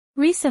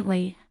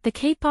Recently, the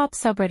K-pop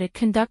subreddit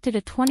conducted a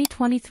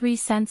 2023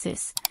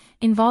 census,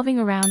 involving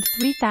around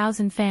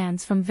 3,000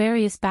 fans from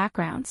various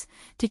backgrounds,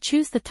 to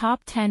choose the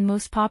top 10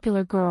 most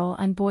popular girl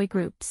and boy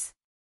groups.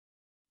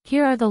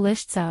 Here are the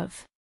lists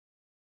of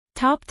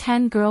top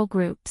 10 girl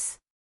groups.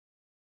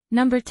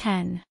 Number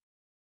 10.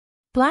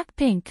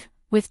 Blackpink,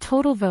 with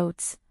total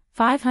votes,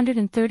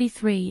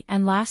 533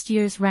 and last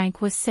year's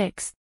rank was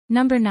 6th.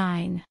 Number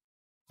 9.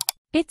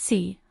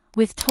 ITZY,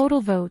 with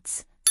total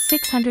votes,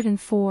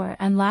 604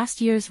 and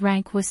last year's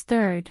rank was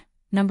 3rd.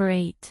 Number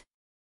 8.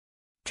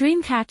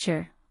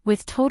 Dreamcatcher,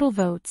 with total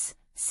votes,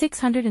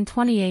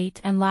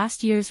 628 and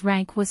last year's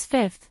rank was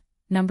 5th.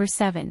 Number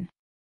 7.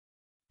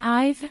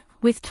 IVE,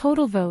 with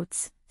total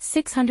votes,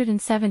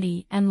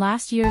 670 and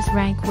last year's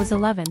rank was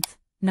 11th.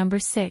 Number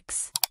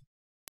 6.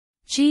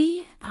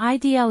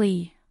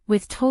 GIDLE,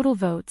 with total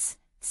votes,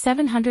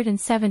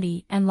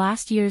 770 and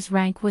last year's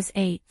rank was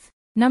 8th.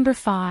 Number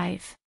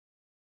 5.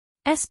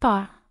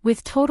 aespa,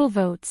 with total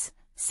votes,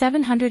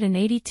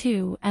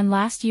 782 and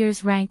last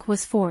year's rank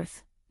was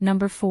 4th.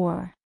 Number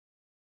 4.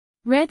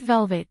 Red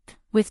Velvet,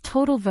 with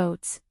total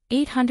votes,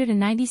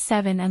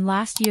 897 and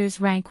last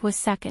year's rank was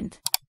 2nd.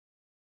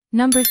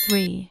 Number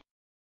 3.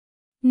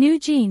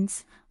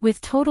 newjeans, with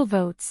total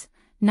votes,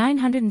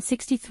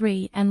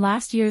 963 and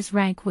last year's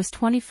rank was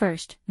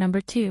 21st.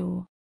 Number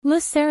 2. LE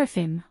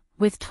SSERAFIM,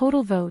 with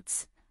total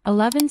votes,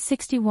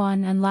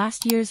 1161 and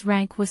last year's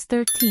rank was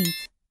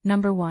 13th.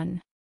 Number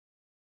 1.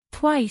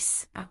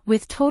 TWICE,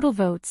 with total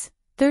votes,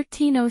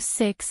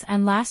 1306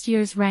 and last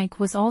year's rank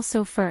was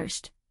also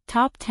 1st.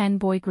 Top 10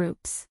 boy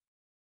groups.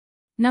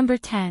 Number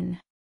 10.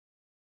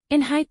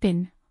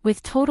 enhypen,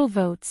 with total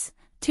votes,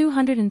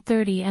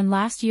 230 and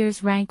last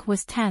year's rank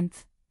was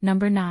 10th.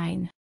 Number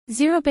 9.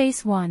 Zero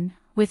Base One,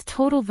 with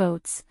total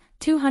votes,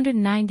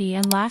 290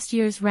 and last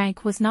year's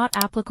rank was not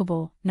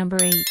applicable. Number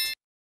 8.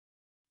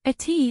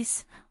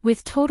 ATEEZ,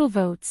 with total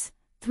votes,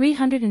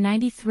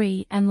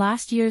 393 and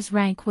last year's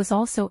rank was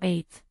also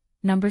 8th.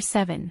 Number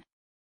 7.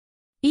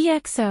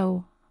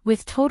 EXO,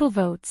 with total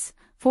votes,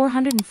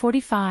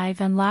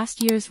 445 and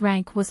last year's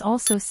rank was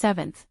also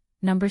 7th.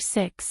 Number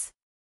 6.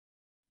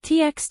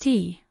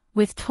 TXT,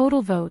 with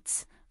total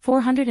votes,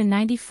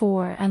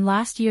 494 and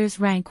last year's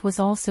rank was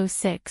also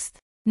 6th.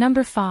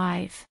 Number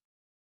 5.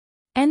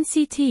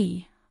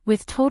 NCT,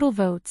 with total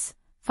votes,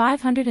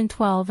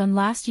 512 and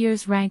last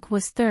year's rank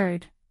was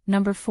 3rd.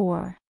 Number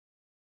 4.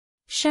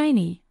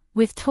 SHINee,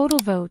 with total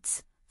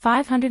votes,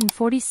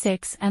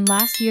 546 and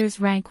last year's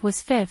rank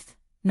was 5th.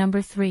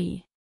 Number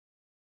 3.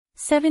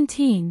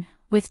 17,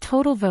 with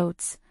total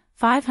votes,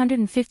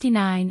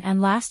 559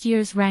 and last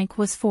year's rank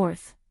was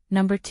 4th.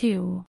 Number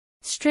 2.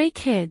 Stray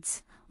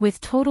Kids, with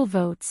total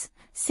votes,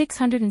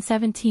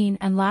 617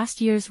 and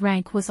last year's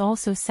rank was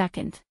also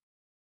 2nd.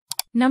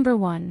 Number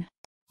 1.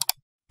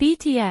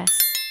 BTS,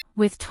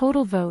 with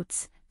total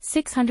votes,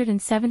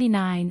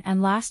 679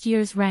 and last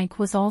year's rank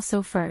was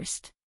also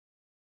 1st.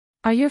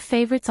 Are your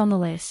favorites on the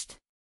list?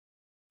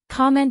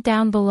 Comment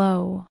down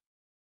below.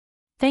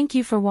 Thank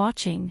you for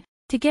watching.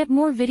 To get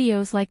more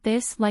videos like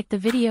this, like the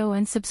video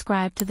and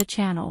subscribe to the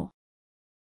channel.